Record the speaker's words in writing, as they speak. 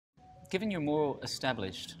Given you're more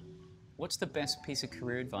established, what's the best piece of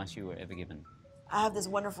career advice you were ever given? I have this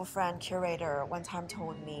wonderful friend, curator, one time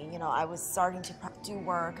told me, I was starting to do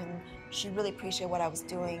work and she really appreciated what I was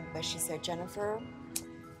doing, but she said, Jennifer,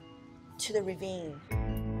 to the ravine.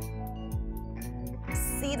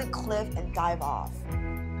 See the cliff and dive off.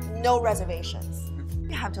 No reservations.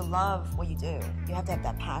 You have to love what you do. You have to have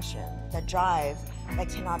that passion, that drive that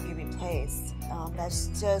cannot be replaced. That's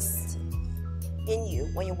just in you.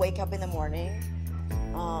 When you wake up in the morning,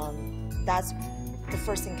 that's the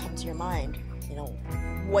first thing comes to your mind.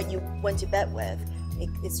 What you went to bed with,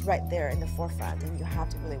 it's right there in the forefront, and you have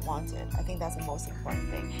to really want it. I think that's the most important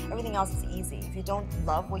thing. Everything else is easy. If you don't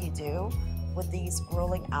love what you do, with these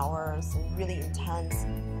grueling hours and really intense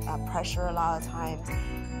pressure a lot of times,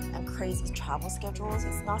 and crazy travel schedules,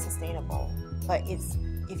 it's not sustainable. But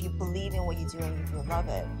if you believe in what you do and if you love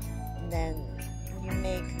it, then you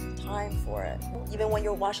make time for it. Even when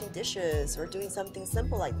you're washing dishes or doing something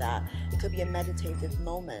simple like that, it could be a meditative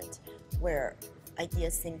moment where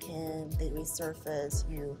ideas sink in, they resurface,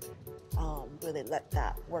 you really let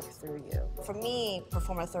that work through you. For me,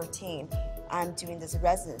 Performer 13, I'm doing this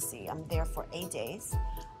residency. I'm there for 8 days,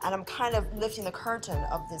 and I'm kind of lifting the curtain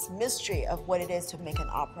of this mystery of what it is to make an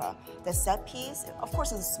opera. The set piece, of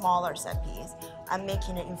course, is a smaller set piece. I'm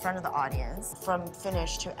making it in front of the audience from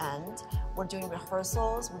finish to end. We're doing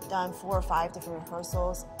rehearsals. We've done 4 or 5 different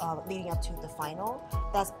rehearsals leading up to the final.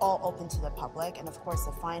 That's all open to the public, and of course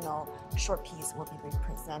the final short piece will be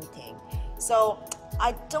representing. So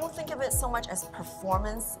I don't think of it so much as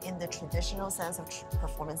performance in the traditional sense of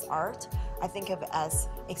performance art. I think of it as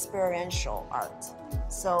experiential art,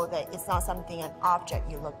 so that it's not something, an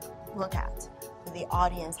object you look at. The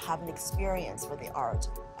audience have an experience with the art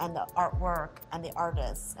and the artwork and the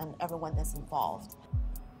artists and everyone that's involved.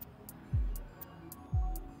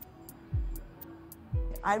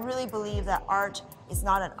 I really believe that art is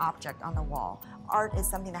not an object on the wall. Art is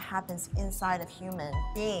something that happens inside of human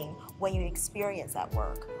being when you experience that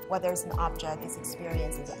work. Whether it's an object, it's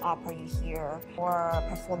experience, it's an opera you hear, or a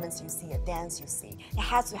performance you see, a dance you see. It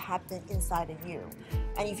has to happen inside of you.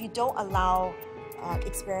 And if you don't allow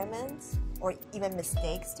experiments or even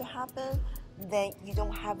mistakes to happen, then you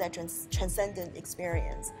don't have that transcendent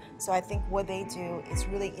experience. So I think what they do is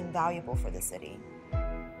really invaluable for the city.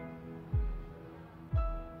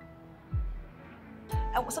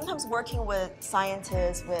 And sometimes working with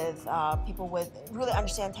scientists, with people with really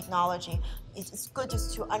understand technology, it's good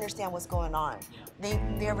just to understand what's going on.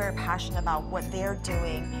 They're very passionate about what they're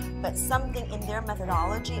doing, but something in their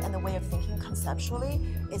methodology and the way of thinking conceptually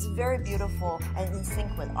is very beautiful and in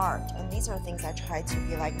sync with art. And these are things I try to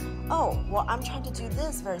be like, oh, well, I'm trying to do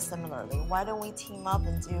this very similarly. Why don't we team up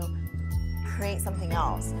and create something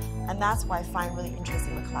else? And that's why I find really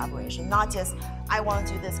interesting the collaboration. Not just, I want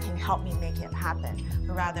to do this, can you help me make it happen?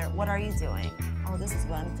 But rather, what are you doing? Oh, this is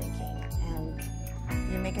what I'm thinking.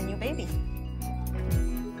 And you make a new baby.